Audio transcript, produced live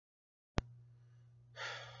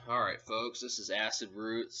Alright folks, this is Acid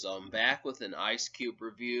Root, so I'm back with an Ice Cube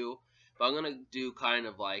review, but I'm going to do kind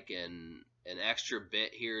of like an extra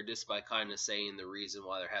bit here just by kind of saying the reason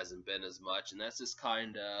why there hasn't been as much, and that's just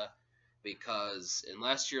kind of because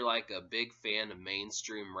unless you're like a big fan of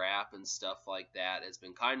mainstream rap and stuff like that, it's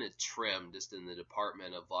been kind of trimmed just in the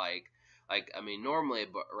department of I mean normally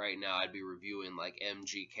but right now I'd be reviewing like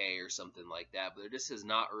MGK or something like that, but there just has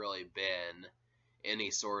not really been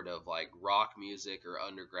any sort of like rock music or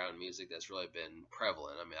underground music that's really been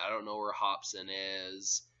prevalent. I mean, I don't know where Hopsin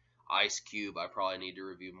is. Ice Cube, I probably need to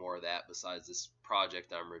review more of that besides this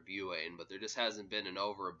project I'm reviewing, but there just hasn't been an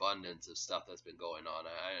overabundance of stuff that's been going on.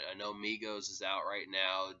 I know Migos is out right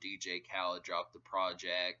now. DJ Khaled dropped the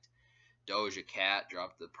project. Doja Cat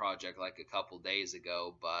dropped the project like a couple days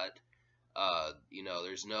ago, but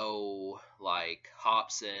there's no like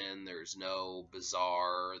Hopsin, there's no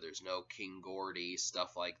Bizarre, there's no King Gordy,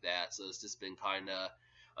 stuff like that. So it's just been kind of,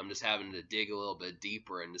 I'm just having to dig a little bit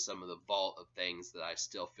deeper into some of the vault of things that I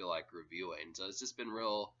still feel like reviewing. So it's just been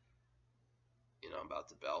real, I'm about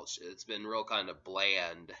to belch. It's been real kind of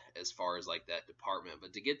bland as far as like that department.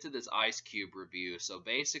 But to get to this Ice Cube review, so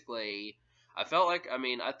basically, I felt like,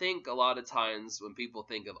 I think a lot of times when people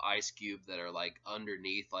think of Ice Cube that are like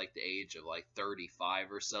underneath like the age of like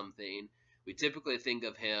 35 or something, we typically think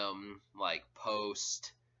of him like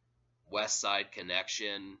post West Side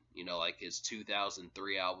Connection, like his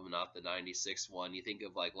 2003 album, not the 96 one. You think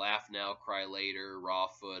of like Laugh Now, Cry Later, Raw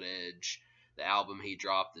Footage, the album he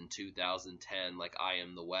dropped in 2010, like I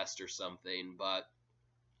Am the West or something. But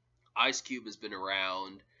Ice Cube has been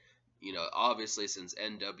around, obviously since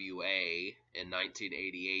NWA in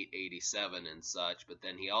 1988, 87 and such, but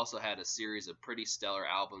then he also had a series of pretty stellar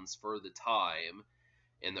albums for the time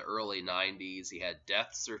in the early 90s. He had Death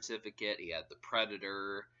Certificate, he had The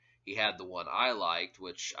Predator, he had the one I liked,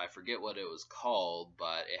 which I forget what it was called,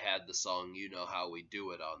 but it had the song You Know How We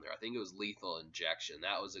Do It on there. I think it was Lethal Injection.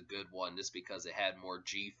 That was a good one just because it had more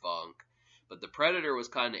G-Funk. But The Predator was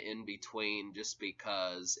kind of in between just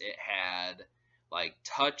because it had like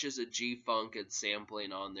touches of G-Funk and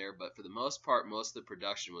sampling on there, but for the most part, most of the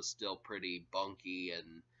production was still pretty bunky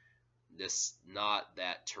and just not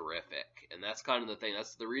that terrific. And that's kind of the thing.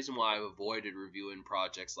 That's the reason why I've avoided reviewing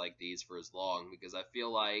projects like these for as long, because I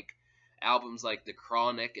feel like albums like The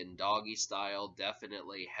Chronic and Doggy Style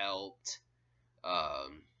definitely helped,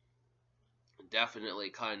 definitely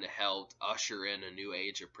kind of helped usher in a new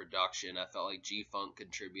age of production. I felt like G-Funk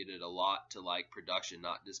contributed a lot to like production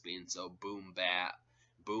not just being so boom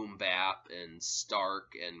bap and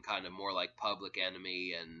stark and kind of more like Public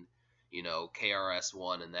Enemy and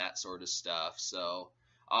KRS-One and that sort of stuff. So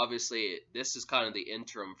obviously this is kind of the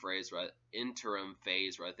interim phase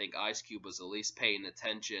where I think Ice Cube was at least paying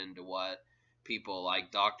attention to what people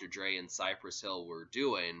like Dr. Dre and Cypress Hill were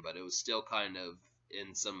doing, but it was still kind of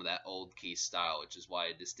in some of that old key style, which is why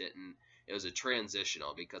it just didn't. It was a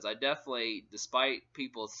transitional, because I definitely, despite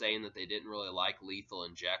people saying that they didn't really like Lethal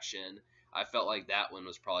Injection, I felt like that one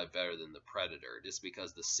was probably better than The Predator, just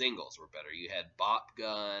because the singles were better. You had Bop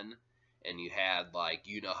Gun, and you had like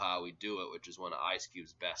You Know How We Do It, which is one of Ice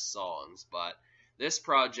Cube's best songs. But this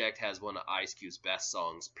project has one of Ice Cube's best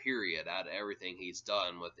songs, period, out of everything he's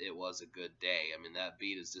done with It Was a Good Day. I mean, that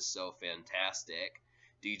beat is just so fantastic.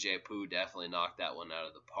 DJ Pooh definitely knocked that one out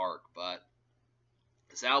of the park, but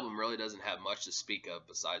this album really doesn't have much to speak of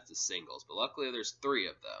besides the singles. But luckily there's 3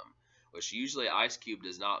 of them, which usually Ice Cube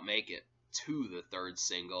does not make it to the 3rd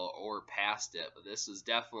single or past it. But this is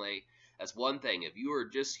definitely, that's one thing. If you are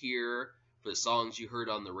just here for the songs you heard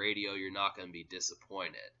on the radio, you're not going to be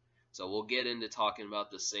disappointed. So we'll get into talking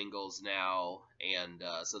about the singles now. And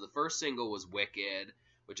so the first single was Wicked,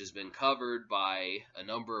 which has been covered by a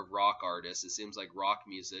number of rock artists. It seems like rock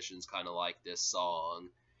musicians kind of like this song.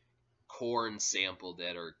 Korn sampled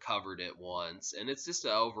it or covered it once, and it's just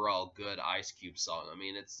an overall good Ice Cube song. I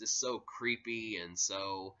mean, it's just so creepy and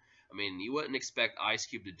so, you wouldn't expect Ice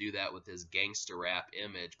Cube to do that with his gangster rap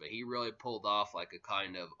image, but he really pulled off like a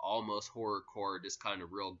kind of almost horrorcore, just kind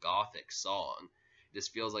of real gothic song. It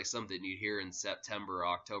just feels like something you'd hear in September or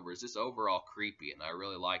October. It's just overall creepy, and I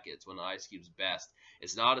really like it. It's one of Ice Cube's best.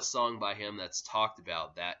 It's not a song by him that's talked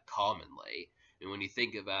about that commonly. And when you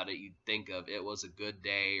think about it, you think of It Was a Good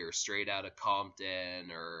Day or Straight Outta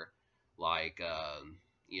Compton or like,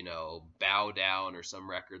 Bow Down or some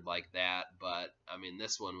record like that. But,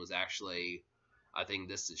 this one was actually, I think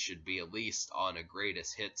this should be at least on a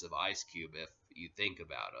greatest hits of Ice Cube if you think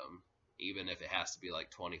about him. Even if it has to be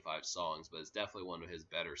like 25 songs, but it's definitely one of his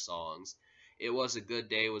better songs. It Was a Good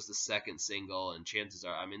Day was the 2nd single, and chances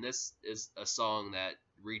are, this is a song that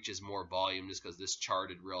reaches more volume just because this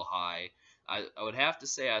charted real high. I would have to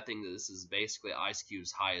say I think that this is basically Ice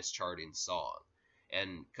Cube's highest charting song.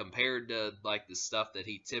 And compared to like the stuff that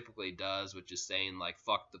he typically does, which is saying like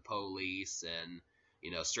fuck the police and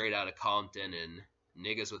straight out of Compton and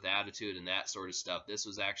niggas with attitude and that sort of stuff, this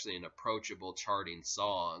was actually an approachable charting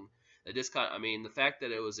song. It just kind of, I mean, the fact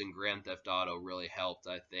that it was in Grand Theft Auto really helped,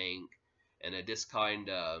 I think, and it just kind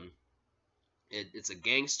of it's a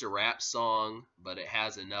gangster rap song, but it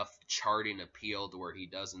has enough charting appeal to where he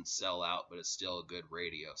doesn't sell out, but it's still a good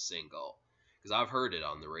radio single. Because I've heard it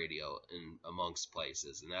on the radio in amongst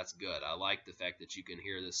places, and that's good. I like the fact that you can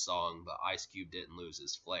hear this song, but Ice Cube didn't lose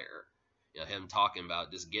his flair. Him talking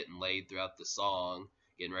about just getting laid throughout the song,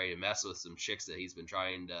 getting ready to mess with some chicks that he's been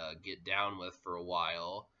trying to get down with for a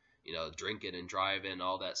while. Drinking and driving,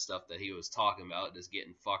 all that stuff that he was talking about, just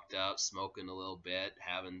getting fucked up, smoking a little bit,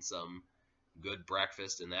 having some good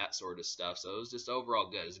breakfast and that sort of stuff. So it was just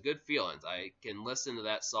overall good. It was good feelings. I can listen to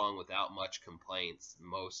that song without much complaints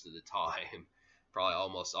most of the time, probably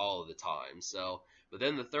almost all of the time. So, but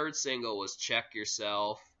then the third single was Check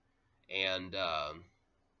Yourself, and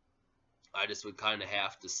I just would kind of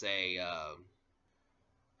have to say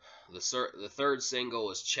the third single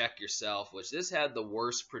was Check Yourself, which this had the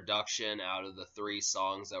worst production out of the 3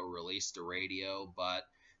 songs that were released to radio, but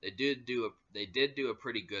they did do a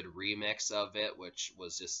pretty good remix of it, which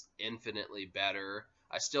was just infinitely better.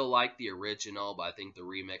 I still like the original, but I think the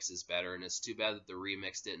remix is better, and it's too bad that the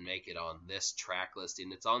remix didn't make it on this track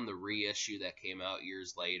listing. It's on the reissue that came out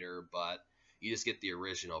years later, but you just get the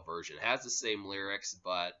original version. It has the same lyrics,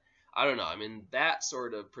 but I don't know. I mean, that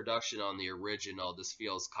sort of production on the original just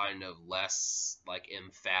feels kind of less like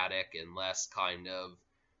emphatic and less kind of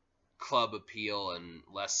club appeal and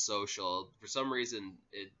less social. For some reason,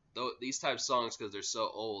 these type of songs, because they're so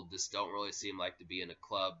old, just don't really seem like to be in a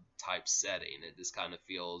club type setting. It just kind of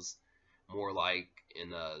feels more like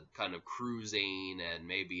in a kind of cruising and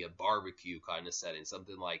maybe a barbecue kind of setting,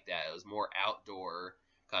 something like that. It was more outdoor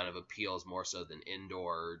kind of appeals more so than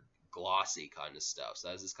indoor glossy kind of stuff. So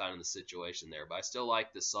that's just kind of the situation there. But I still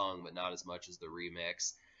like the song, but not as much as the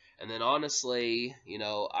remix. And then honestly,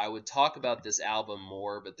 I would talk about this album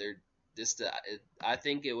more, but I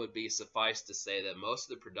think it would be suffice to say that most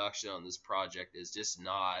of the production on this project is just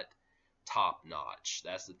not top notch.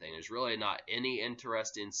 That's the thing. There's really not any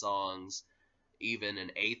interesting songs, even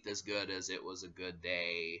an eighth as good as It Was a Good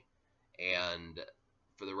Day. And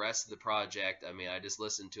for the rest of the project, I mean, I just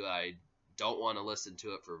listened to it. I don't want to listen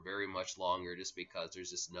to it for very much longer just because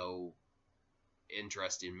there's just no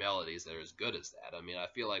interesting melodies that are as good as that. I mean, I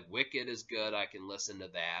feel like Wicked is good. I can listen to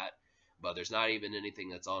that. But there's not even anything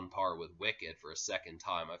that's on par with Wicked for a second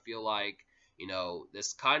time. I feel like,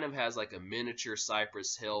 this kind of has like a miniature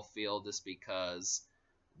Cypress Hill feel just because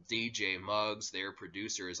DJ Muggs, their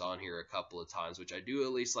producer, is on here a couple of times, which I do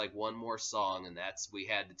at least like one more song, and that's We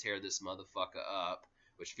Had to Tear This Motherfucker Up,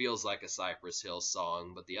 which feels like a Cypress Hill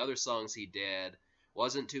song. But the other songs he did,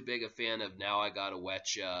 wasn't too big a fan of Now I Gotta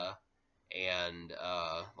Wetcha. And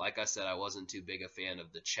like I said, I wasn't too big a fan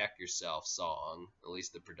of the Check Yourself song, at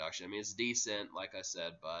least the production. I mean, it's decent, like I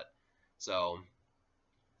said, but so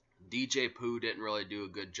DJ Pooh didn't really do a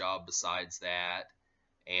good job besides that.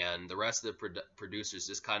 And the rest of the producers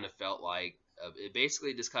just kind of felt like it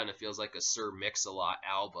basically just kind of feels like a Sir Mix-a-Lot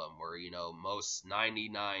album where, most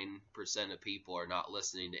 99% of people are not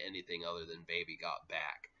listening to anything other than Baby Got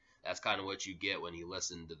Back. That's kind of what you get when you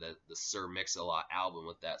listen to the Sir Mix-a-Lot album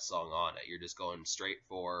with that song on it. You're just going straight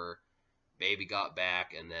for Baby Got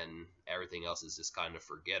Back, and then everything else is just kind of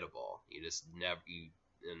forgettable. You just never,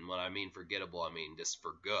 and when I mean forgettable, I mean just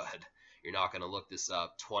for good. You're not going to look this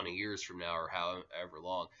up 20 years from now or however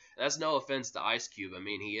long. And that's no offense to Ice Cube. I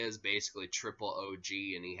mean, he is basically triple OG,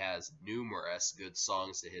 and he has numerous good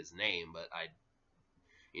songs to his name, but I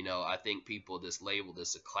think people just labeled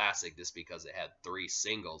this a classic just because it had 3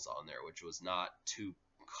 singles on there, which was not too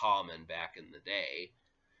common back in the day.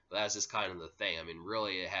 But that's just kind of the thing. I mean,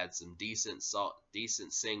 really, it had some decent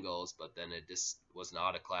singles, but then it just was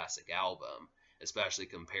not a classic album, especially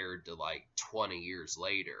compared to like 20 years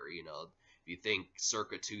later. If you think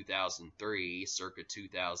circa 2003, circa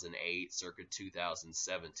 2008, circa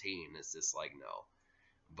 2017, it's just like no.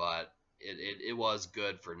 But it was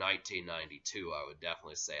good for 1992. I would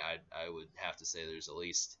definitely say. I would have to say there's at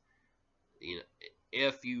least,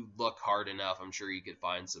 if you look hard enough, I'm sure you could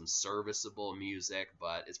find some serviceable music,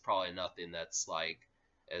 but it's probably nothing that's like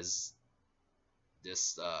as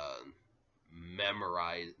just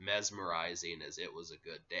mesmerizing as It Was a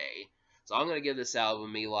Good Day. So I'm gonna give this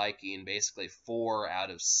album me liking basically 4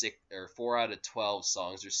 out of 6 or 4 out of 12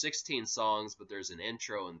 songs. There's 16 songs, but there's an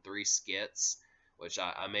intro and 3 skits, which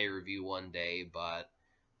I may review one day. But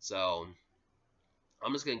so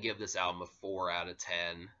I'm just gonna give this album a 4 out of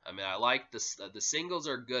 10. I mean, I like this. The singles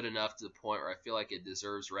are good enough to the point where I feel like it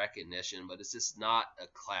deserves recognition, but it's just not a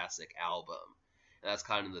classic album. And that's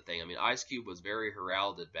kind of the thing. I mean, Ice Cube was very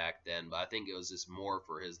heralded back then, but I think it was just more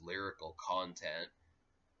for his lyrical content.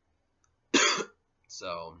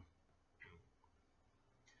 So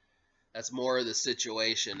that's more of the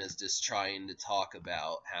situation, is just trying to talk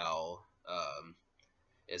about how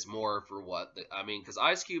is more for what I mean, because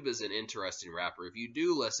Ice Cube is an interesting rapper. If you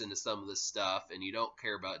do listen to some of this stuff and you don't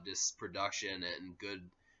care about just production and good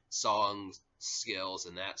song skills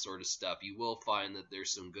and that sort of stuff, you will find that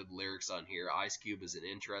there's some good lyrics on here. Ice Cube is an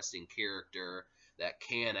interesting character that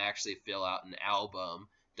can actually fill out an album,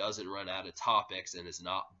 doesn't run out of topics, and is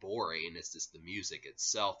not boring. It's just the music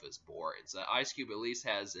itself is boring. So Ice Cube at least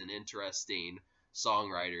has an interesting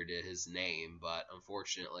songwriter to his name, but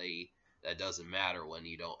unfortunately that doesn't matter when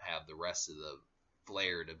you don't have the rest of the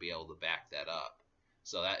flair to be able to back that up.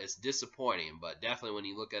 So that is disappointing, but definitely when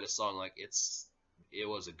you look at a song like It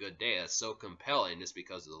Was a Good Day, that's so compelling just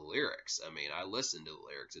because of the lyrics. I mean, I listen to the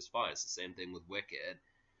lyrics, it's fine. It's the same thing with Wicked,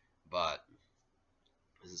 but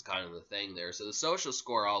this is kind of the thing there. So the social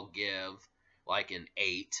score I'll give like an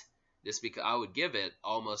 8, just because I would give it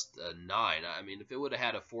almost a 9. I mean, if it would have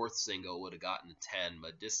had a 4th single, it would have gotten a 10,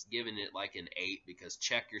 but just giving it like an 8 because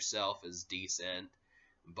Check Yourself is decent.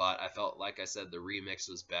 But I felt, like I said, the remix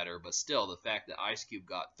was better. But still, the fact that Ice Cube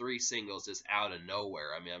got 3 singles just out of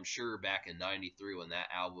nowhere. I mean, I'm sure back in '93 when that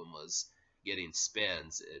album was getting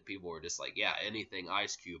spins, people were just like, yeah, anything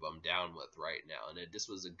Ice Cube I'm down with right now. And it just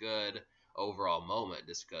was a good overall moment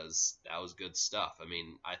just because that was good stuff. I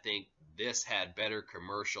mean, I think this had better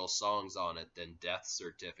commercial songs on it than Death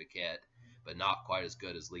Certificate, but not quite as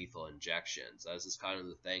good as Lethal Injection. So this is kind of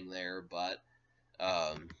the thing there, but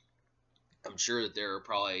I'm sure that there are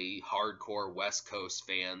probably hardcore West Coast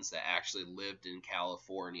fans that actually lived in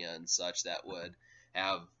California and such that would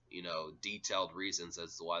have, detailed reasons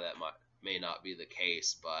as to why that may not be the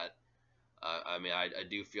case. But I mean, I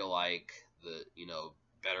do feel like the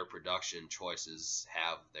better production choices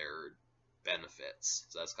have their benefits.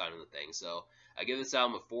 So that's kind of the thing. So I give this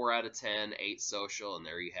album a 4 out of 10, 8 social, and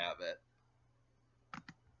there you have it.